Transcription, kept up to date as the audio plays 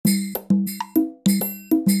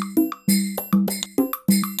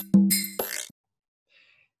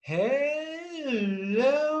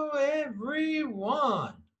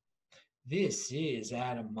This is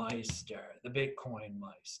Adam Meister, the Bitcoin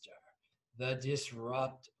Meister, the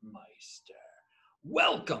Disrupt Meister.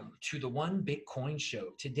 Welcome to the One Bitcoin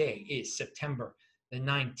Show. Today is September the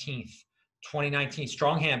 19th, 2019.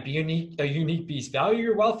 Strong hand, be unique, a unique beast. Value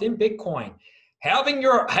your wealth in Bitcoin. Having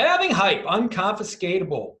hype,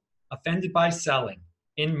 unconfiscatable. Offended by selling,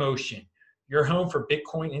 in motion. Your home for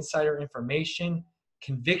Bitcoin insider information.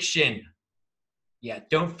 Conviction. Yeah,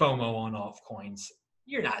 don't FOMO on altcoins.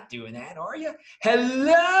 You're not doing that, are you?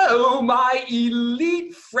 Hello, my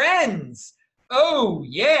elite friends. Oh,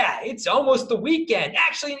 yeah, it's almost the weekend.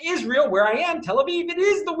 Actually, in Israel, where I am, Tel Aviv, it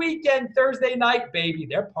is the weekend, Thursday night, baby.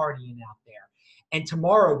 They're partying out there. And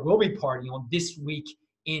tomorrow, we'll be partying on This Week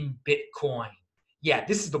in Bitcoin. Yeah,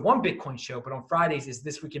 this is the One Bitcoin Show, but on Fridays is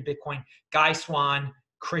This Week in Bitcoin. Guy Swan,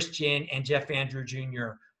 Christian, and Jeff Andrew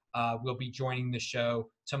Jr. Will be joining the show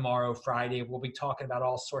tomorrow, Friday. We'll be talking about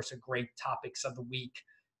all sorts of great topics of the week,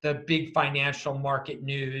 the big financial market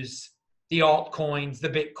news, the altcoins, the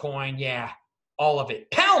Bitcoin, yeah, all of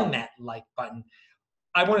it. Pound that like button.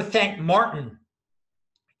 I want to thank Martin.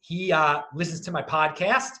 He listens to my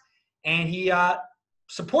podcast, and he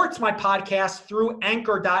supports my podcast through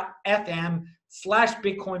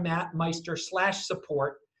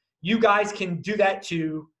anchor.fm/BitcoinMeister/support. You guys can do that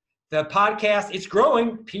too. The podcast, it's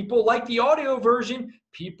growing. People like the audio version.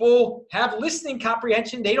 People have listening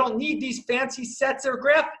comprehension. They don't need these fancy sets or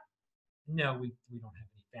graphics. No, we don't have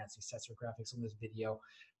any fancy sets or graphics on this video.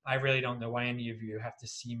 I really don't know why any of you have to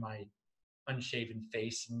see my unshaven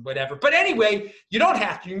face and whatever. But anyway, you don't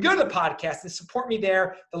have to. You can go to the podcast and support me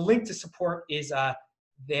there. The link to support is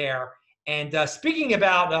there. And speaking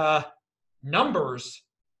about numbers,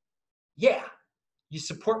 yeah, you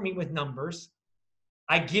support me with numbers.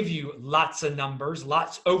 I give you lots of numbers,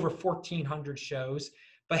 over 1,400 shows.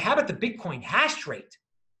 But how about the Bitcoin hash rate?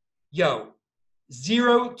 Yo,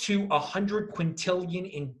 0 to 100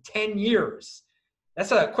 quintillion in 10 years. That's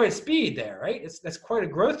quite a speed there, right? That's quite a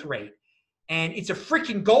growth rate. And it's a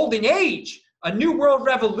freaking golden age, a new world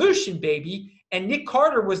revolution, baby. And Nick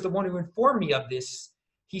Carter was the one who informed me of this.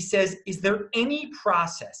 He says, is there any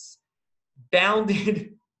process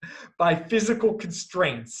bounded by physical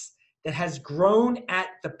constraints that has grown at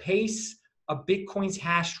the pace of Bitcoin's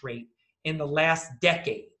hash rate in the last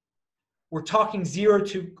decade? We're talking 0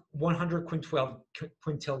 to 100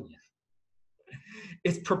 quintillion.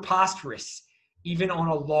 It's preposterous, even on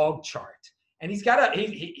a log chart. And he's got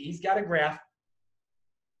a graph.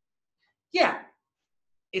 Yeah,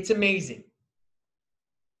 it's amazing.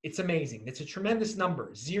 It's amazing. It's a tremendous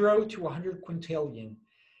number, 0 to 100 quintillion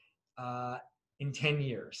in 10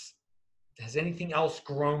 years. Has anything else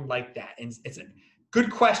grown like that? And it's a good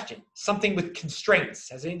question. Something with constraints.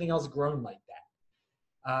 Has anything else grown like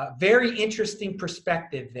that? Very interesting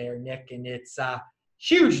perspective there, Nick. And it's a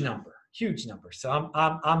huge number. So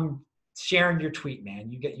I'm sharing your tweet, man.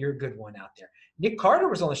 You're a good one out there. Nick Carter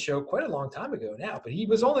was on the show quite a long time ago now, but he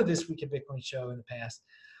was on the This Week in Bitcoin show in the past.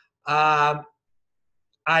 I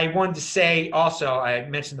wanted to say also, I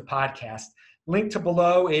mentioned the podcast. Link to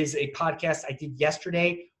below is a podcast I did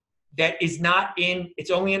yesterday. That is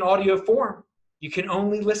it's only in audio form. You can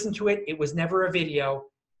only listen to it. It was never a video.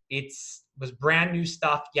 It was brand new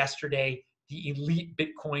stuff yesterday. The Elite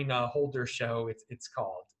Bitcoin Holder Show, it's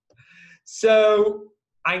called. So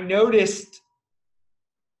I noticed,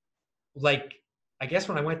 I guess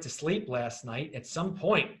when I went to sleep last night, at some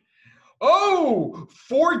point,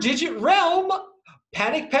 4-digit realm,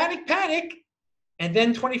 panic. And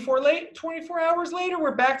then 24 hours later,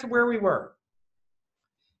 we're back to where we were.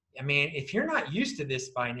 I mean, if you're not used to this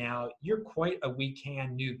by now, you're quite a weak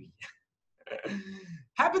hand newbie.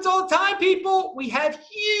 Happens all the time, people. We have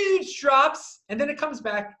huge drops, and then it comes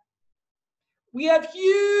back. We have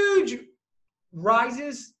huge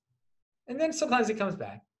rises, and then sometimes it comes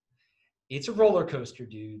back. It's a roller coaster,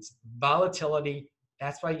 dudes. Volatility.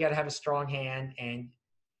 That's why you got to have a strong hand. And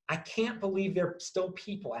I can't believe there are still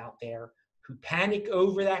people out there who panic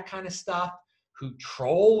over that kind of stuff, who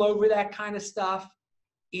troll over that kind of stuff.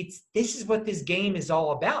 This is what this game is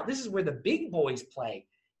all about. This is where the big boys play.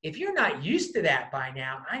 If you're not used to that by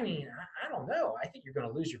now, I mean, I don't know. I think you're going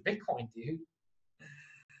to lose your Bitcoin, dude.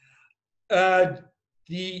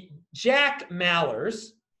 The Jack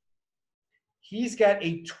Mallers, he's got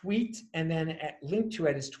a tweet, and then linked to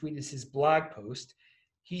his tweet is his blog post.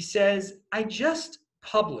 He says, I just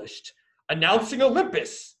published announcing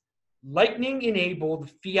Olympus, lightning-enabled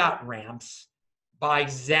fiat ramps by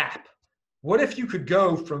Zap. What if you could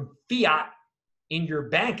go from fiat in your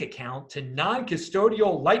bank account to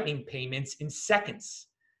non-custodial lightning payments in seconds?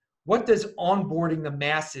 What does onboarding the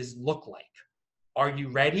masses look like? Are you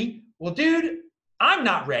ready? Well, dude, I'm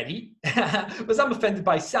not ready because I'm offended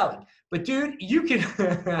by selling. But dude, you can,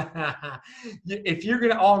 if you're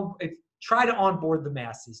going to try to onboard the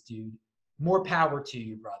masses, dude, more power to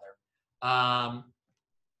you, brother.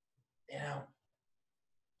 You know,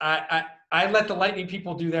 I let the Lightning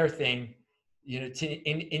people do their thing, you know,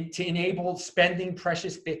 to enable spending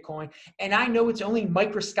precious Bitcoin. And I know it's only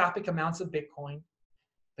microscopic amounts of Bitcoin.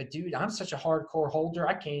 But dude, I'm such a hardcore holder.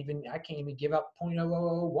 I can't even give up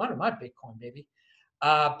 0.0001 of my Bitcoin, baby.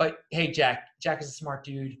 But hey, Jack is a smart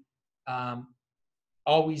dude.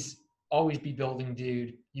 Always be building,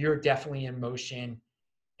 dude. You're definitely in motion,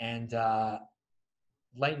 and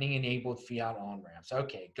Lightning enabled fiat on ramps.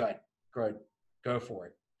 Okay, good, go for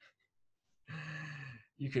it.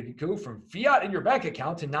 You could go from fiat in your bank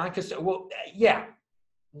account to non-custodial. Well, yeah,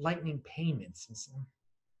 Lightning payments.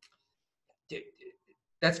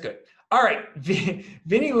 That's good. All right,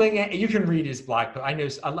 Vinny Ling, you can read his blog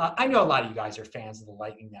post. I know a lot of you guys are fans of the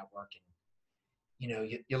Lightning Network, and you know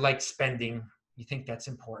you like spending. You think that's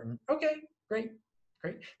important. Okay, great.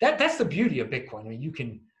 That's the beauty of Bitcoin. I mean, you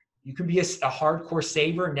can be a hardcore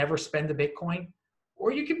saver, never spend the Bitcoin,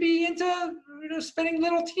 or you can be into spending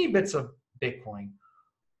little teeny bits of Bitcoin,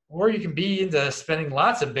 or you can be into spending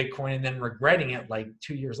lots of Bitcoin and then regretting it like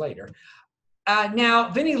 2 years later. Now,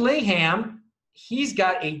 Vinny Lingham. He's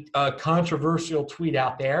got a controversial tweet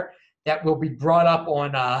out there that will be brought up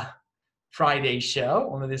on Friday's show,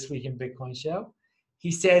 on the This Week in Bitcoin show.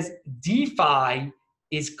 He says DeFi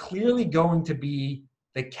is clearly going to be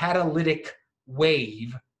the catalytic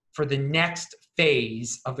wave for the next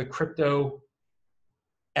phase of the crypto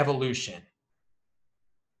evolution.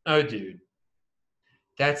 Oh, dude.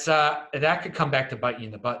 That's that could come back to bite you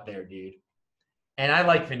in the butt there, dude. And I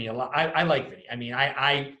like Vinny a lot. I like Vinny. I mean,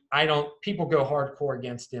 I don't. People go hardcore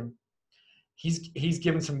against him. He's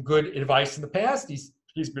given some good advice in the past.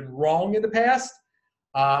 He's been wrong in the past.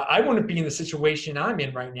 I wouldn't be in the situation I'm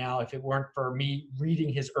in right now if it weren't for me reading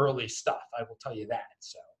his early stuff. I will tell you that.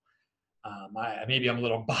 So maybe I'm a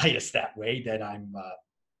little biased that way. That I'm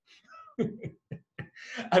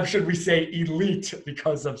should we say elite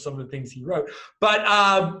because of some of the things he wrote.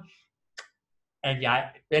 But and yeah,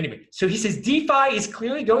 anyway, so he says DeFi is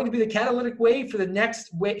clearly going to be the catalytic wave for the next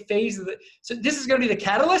phase of the. So this is going to be the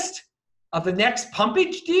catalyst of the next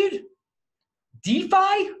pumpage, dude.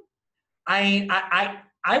 DeFi. I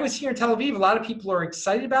was here in Tel Aviv. A lot of people are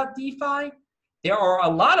excited about DeFi. There are a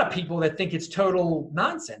lot of people that think it's total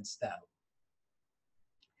nonsense, though.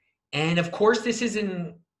 And of course, this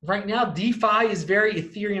isn't right now. DeFi is very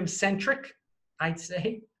Ethereum centric, I'd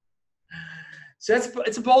say. So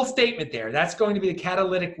it's a bold statement there. That's going to be the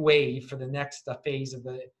catalytic wave for the next phase of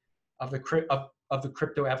the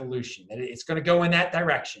crypto evolution. It's going to go in that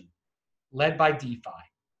direction, led by DeFi.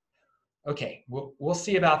 Okay, we'll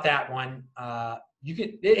see about that one.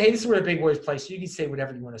 Hey, this is where the big words play. So you can say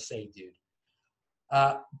whatever you want to say, dude.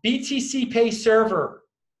 BTC Pay Server,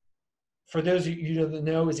 for those of you that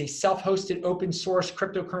know, is a self-hosted open source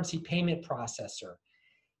cryptocurrency payment processor.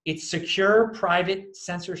 It's secure, private,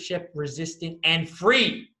 censorship resistant, and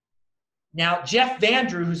free. Now, Jeff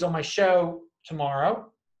Vandrew, who's on my show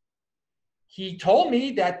tomorrow, he told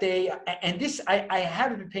me that I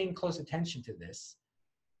haven't been paying close attention to this,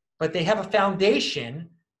 but they have a foundation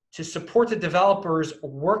to support the developers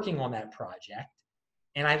working on that project.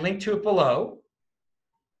 And I linked to it below.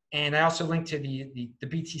 And I also linked to the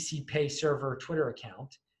BTC Pay Server Twitter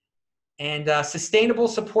account. And sustainable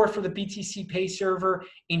support for the BTC Pay Server,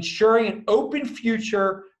 ensuring an open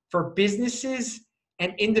future for businesses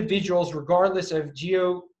and individuals, regardless of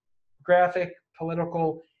geographic,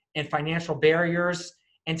 political, and financial barriers.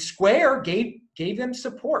 And Square gave them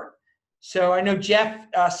support. So I know Jeff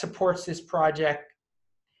supports this project.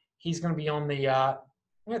 He's going to be on the.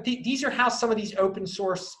 These are how some of these open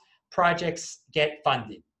source projects get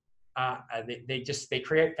funded. They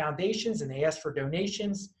create foundations and they ask for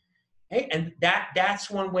donations. Hey, and that's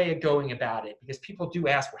one way of going about it, because people do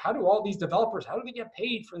ask, well, how do all these developers, how do they get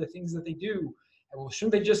paid for the things that they do? And well,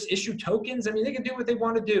 shouldn't they just issue tokens? I mean, they can do what they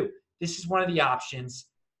want to do. This is one of the options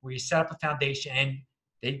where you set up a foundation, and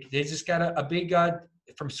they just got a big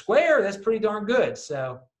from Square. That's pretty darn good.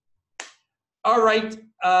 So, all right.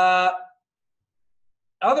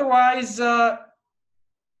 Otherwise, a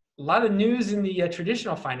lot of news in the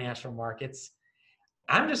traditional financial markets.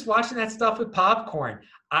 I'm just watching that stuff with popcorn.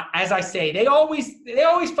 As I say, they always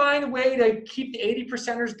find a way to keep the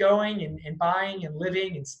 80%ers going and buying and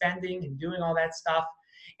living and spending and doing all that stuff.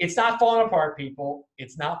 It's not falling apart, people.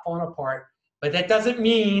 It's not falling apart. But that doesn't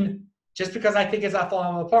mean, just because I think it's not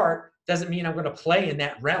falling apart, doesn't mean I'm going to play in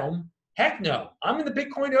that realm. Heck no. I'm in the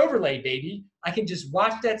Bitcoin overlay, baby. I can just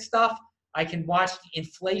watch that stuff. I can watch the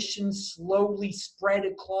inflation slowly spread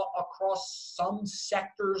across some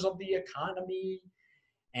sectors of the economy,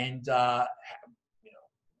 and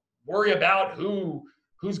worry about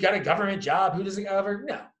who's got a government job, who doesn't cover.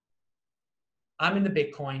 No, I'm in the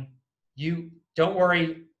Bitcoin. You don't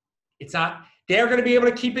worry. It's not. They're going to be able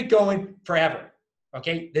to keep it going forever.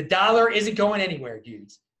 Okay, the dollar isn't going anywhere,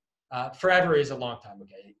 dudes. Forever is a long time.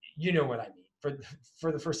 Okay, you know what I mean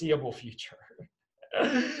for the foreseeable future.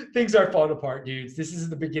 Things are falling apart, dudes. This is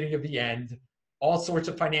the beginning of the end. All sorts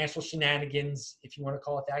of financial shenanigans, if you want to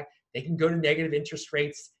call it that. They can go to negative interest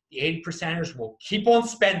rates. The 80%ers will keep on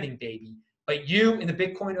spending, baby. But you in the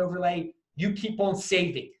Bitcoin overlay, you keep on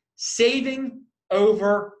saving. Saving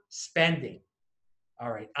over spending.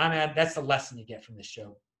 All right, that's the lesson you get from this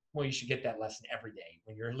show. Well, you should get that lesson every day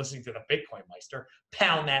when you're listening to the Bitcoin Meister.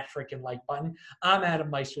 Pound that freaking like button. I'm Adam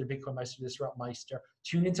Meister, the Bitcoin Meister, Disrupt Meister.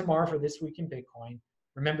 Tune in tomorrow for This Week in Bitcoin.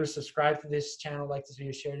 Remember to subscribe to this channel, like this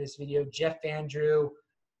video, share this video. Jeff Andrew,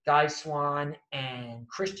 Guy Swan, and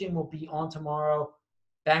Christian will be on tomorrow.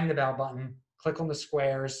 Bang the bell button. Click on the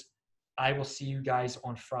squares. I will see you guys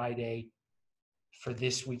on Friday for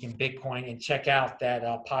This Week in Bitcoin. And check out that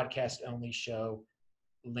podcast-only show.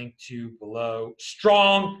 Link to below.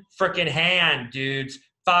 Strong freaking hand, dudes.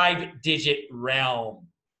 5-digit realm.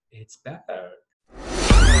 It's back.